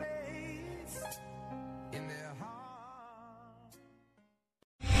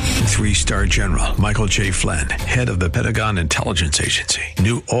 3-star general Michael J. Flynn, head of the Pentagon Intelligence Agency,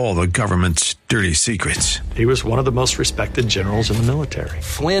 knew all the government's dirty secrets. He was one of the most respected generals in the military.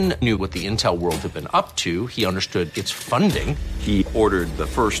 Flynn knew what the intel world had been up to. He understood its funding. He ordered the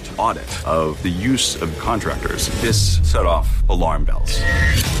first audit of the use of contractors. This set off alarm bells.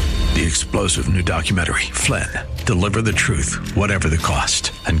 The explosive new documentary, Flynn, Deliver the Truth, Whatever the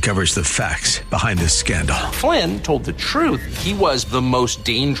Cost, uncovers the facts behind this scandal. Flynn told the truth. He was the most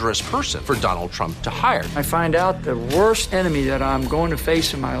dangerous person for Donald Trump to hire. I find out the worst enemy that I'm going to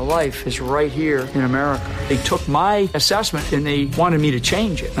face in my life is right here in America. They took my assessment and they wanted me to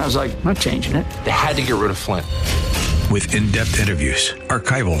change it. And I was like, I'm not changing it. They had to get rid of Flynn. With in-depth interviews,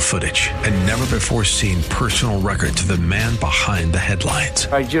 archival footage, and never-before-seen personal records of the man behind the headlines.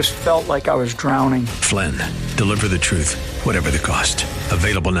 I just felt like I was drowning. Flynn, Deliver the Truth, Whatever the Cost.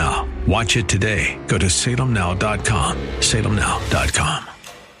 Available now. Watch it today. Go to salemnow.com. salemnow.com.